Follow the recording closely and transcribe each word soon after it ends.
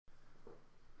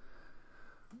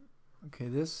Okay,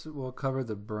 this will cover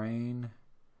the brain.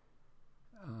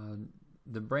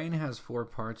 The brain has four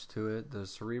parts to it: the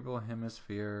cerebral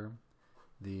hemisphere,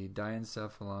 the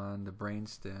diencephalon, the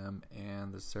brainstem,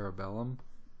 and the cerebellum.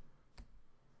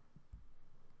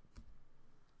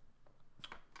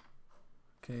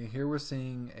 Okay, here we're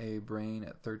seeing a brain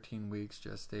at 13 weeks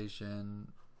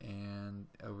gestation, and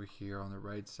over here on the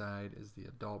right side is the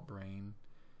adult brain.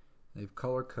 They've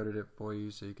color-coded it for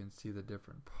you so you can see the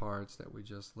different parts that we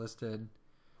just listed.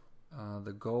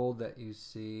 The gold that you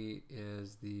see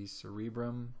is the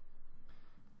cerebrum,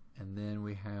 and then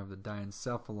we have the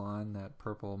diencephalon, that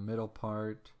purple middle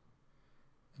part,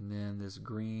 and then this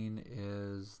green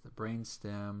is the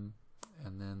brainstem,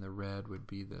 and then the red would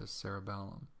be the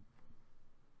cerebellum.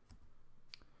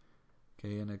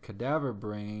 Okay, in a cadaver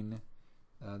brain,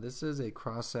 this is a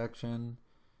cross-section,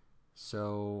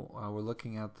 so we're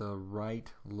looking at the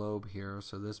right lobe here.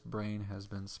 So this brain has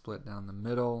been split down the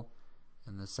middle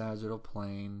in the sagittal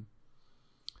plane,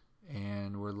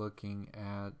 and we're looking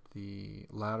at the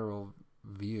lateral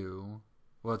view.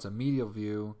 Well, it's a medial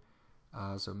view,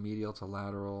 so medial to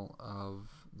lateral of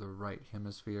the right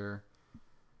hemisphere.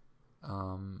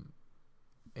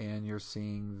 And you're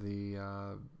seeing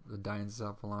the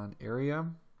diencephalon area,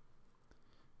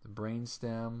 the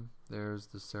brainstem, there's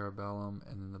the cerebellum,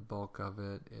 and then the bulk of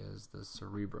it is the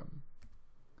cerebrum.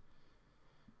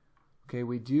 Okay,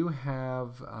 we do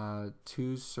have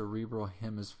two cerebral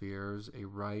hemispheres, a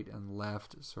right and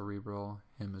left cerebral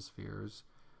hemispheres.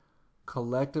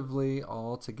 Collectively,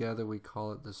 all together, we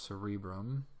call it the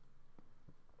cerebrum,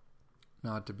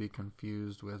 not to be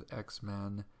confused with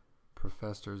X-Men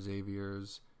Professor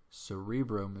Xavier's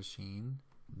Cerebro machine,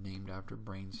 named after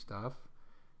brain stuff.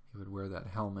 He would wear that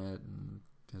helmet and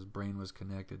his brain was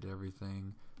connected to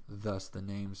everything, thus the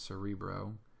name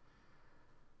Cerebro.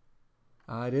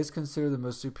 It is considered the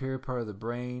most superior part of the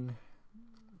brain.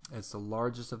 It's the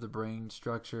largest of the brain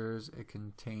structures. It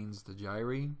contains the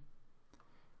gyri,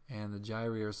 and the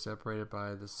gyri are separated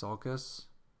by the sulcus.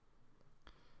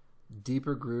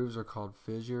 Deeper grooves are called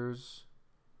fissures,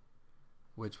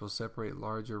 which will separate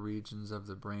larger regions of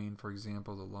the brain, for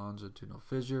example, the longitudinal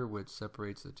fissure, which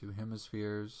separates the two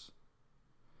hemispheres.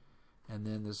 And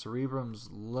then the cerebrum's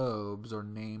lobes are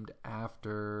named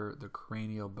after the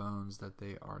cranial bones that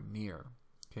they are near.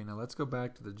 Okay, now let's go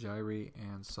back to the gyri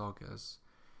and sulcus.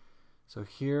 So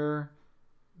here,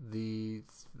 the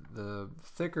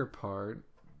thicker part,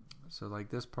 so like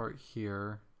this part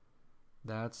here,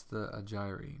 that's the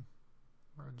gyri,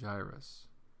 or gyrus,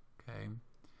 okay?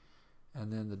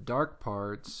 And then the dark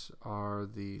parts are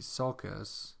the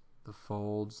sulcus, the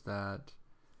folds that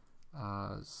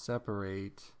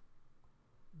separate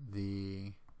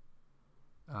the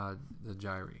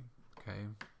gyri. Okay.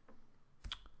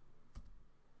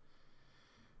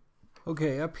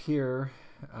 Okay, up here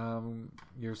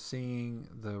you're seeing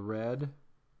the red,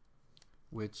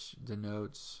 which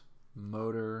denotes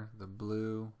motor, the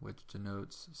blue, which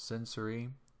denotes sensory,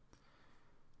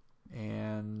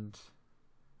 and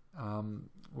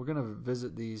we're going to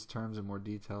visit these terms in more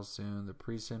detail soon: the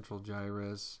precentral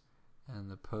gyrus and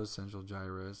the postcentral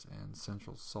gyrus and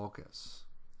central sulcus.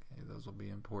 Okay, those will be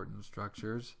important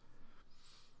structures.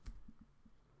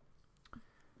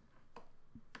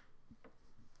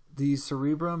 The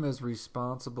cerebrum is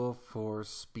responsible for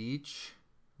speech,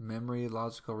 memory,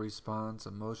 logical response,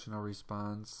 emotional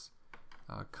response,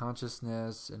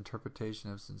 consciousness,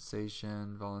 interpretation of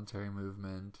sensation, voluntary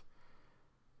movement.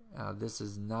 This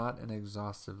is not an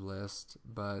exhaustive list,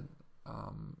 but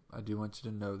I do want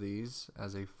you to know these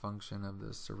as a function of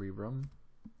the cerebrum.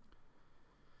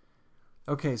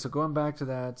 Okay, so going back to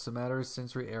that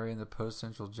somatosensory area in the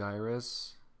postcentral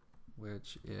gyrus,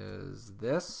 which is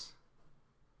this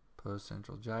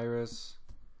postcentral gyrus.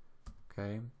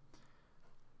 Okay,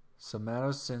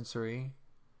 somatosensory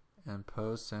and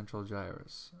postcentral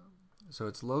gyrus. So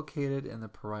it's located in the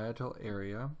parietal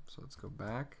area. So let's go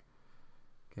back.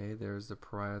 Okay, there's the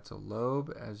parietal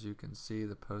lobe. As you can see,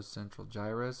 the postcentral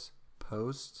gyrus.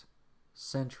 Post,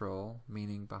 central,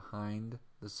 meaning behind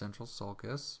the central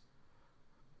sulcus.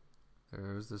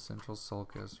 There's the central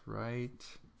sulcus right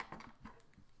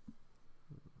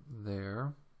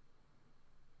there.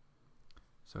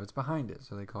 So it's behind it.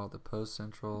 So they call it the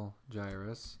postcentral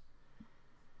gyrus.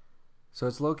 So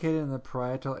it's located in the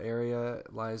parietal area.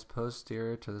 It lies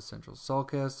posterior to the central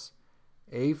sulcus.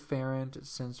 Afferent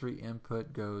sensory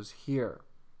input goes here.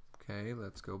 Okay,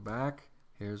 let's go back.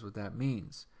 Here's what that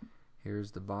means.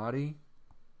 Here's the body.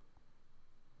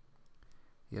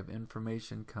 You have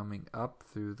information coming up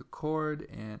through the cord,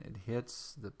 and it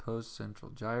hits the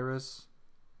postcentral gyrus.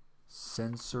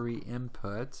 Sensory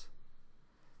input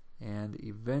and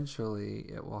eventually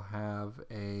it will have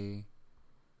a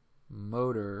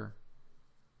motor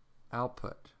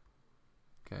output.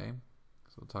 Okay,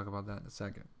 so we'll talk about that in a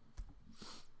second.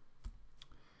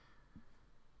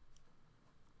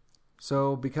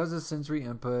 So because of sensory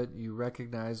input, you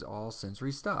recognize all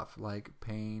sensory stuff like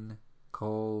pain,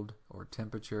 cold, or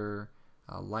temperature,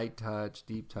 light touch,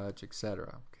 deep touch,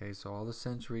 etc. Okay, so all the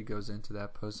sensory goes into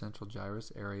that postcentral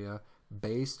gyrus area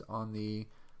based on the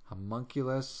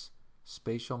homunculus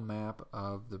spatial map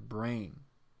of the brain,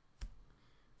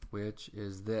 which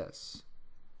is this.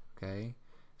 Okay,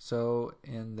 so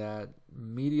in that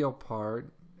medial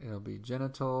part, it'll be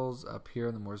genitals, up here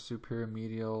in the more superior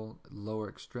medial, lower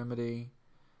extremity,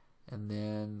 and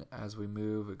then as we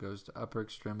move, it goes to upper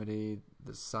extremity,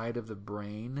 the side of the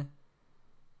brain.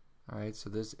 All right, so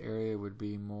this area would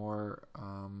be more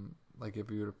like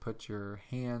if you were to put your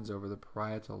hands over the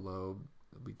parietal lobe,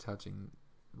 it'll be touching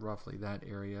roughly that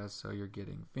area. So you're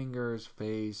getting fingers,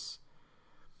 face,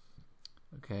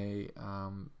 okay,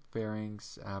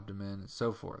 pharynx, abdomen, and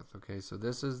so forth. Okay, so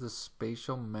this is the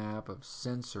spatial map of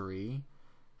sensory,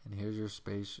 and here's your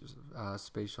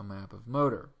spatial map of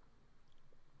motor.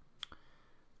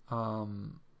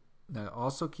 Now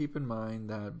also keep in mind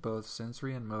that both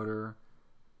sensory and motor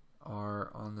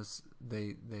are on this,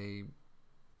 they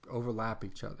overlap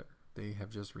each other. They have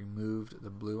just removed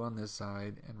the blue on this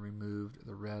side and removed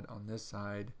the red on this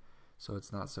side, so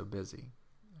it's not so busy.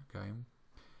 Okay,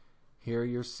 here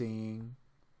you're seeing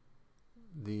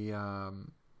the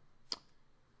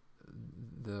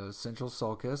central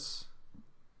sulcus,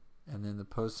 and then the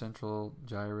postcentral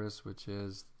gyrus, which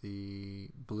is the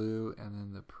blue, and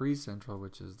then the precentral,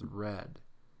 which is the red.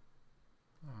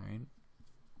 All right,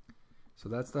 so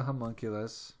that's the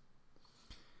homunculus.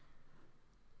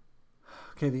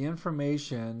 Okay, the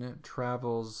information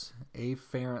travels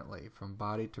afferently from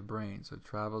body to brain, so it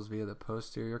travels via the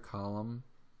posterior column,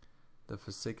 the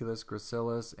fasciculus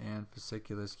gracilis and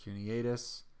fasciculus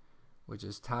cuneatus, which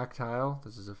is tactile.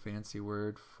 This is a fancy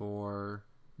word for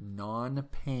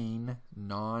non-pain,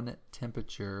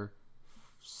 non-temperature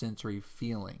sensory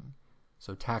feeling.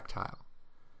 So tactile.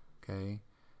 Okay.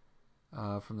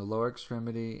 From the lower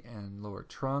extremity and lower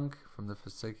trunk, from the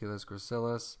fasciculus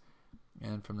gracilis,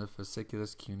 and from the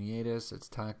fasciculus cuneatus, it's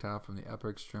tactile from the upper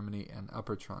extremity and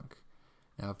upper trunk.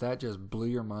 Now, if that just blew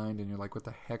your mind and you're like, what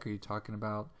the heck are you talking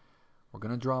about? We're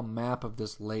going to draw a map of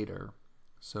this later,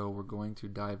 so we're going to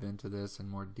dive into this in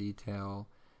more detail,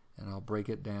 and I'll break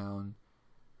it down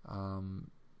on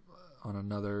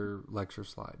another lecture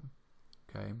slide.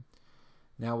 Okay.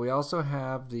 Now we also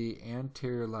have the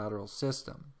anterior lateral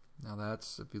system. Now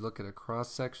that's, if you look at a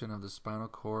cross section of the spinal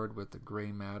cord with the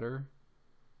gray matter,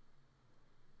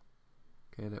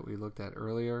 okay, that we looked at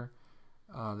earlier.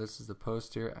 This is the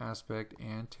posterior aspect,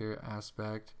 anterior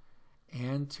aspect,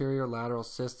 anterior lateral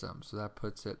system. So that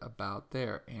puts it about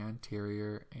there,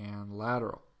 anterior and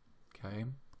lateral. Okay,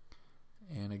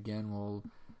 and again we'll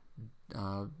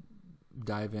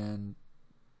dive in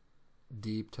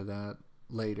deep to that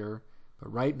later.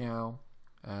 But right now,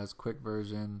 as quick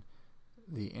version,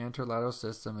 the anterolateral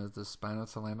system is the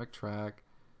spinothalamic tract,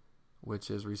 which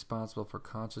is responsible for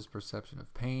conscious perception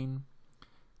of pain.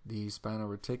 The spinal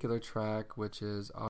reticular tract, which is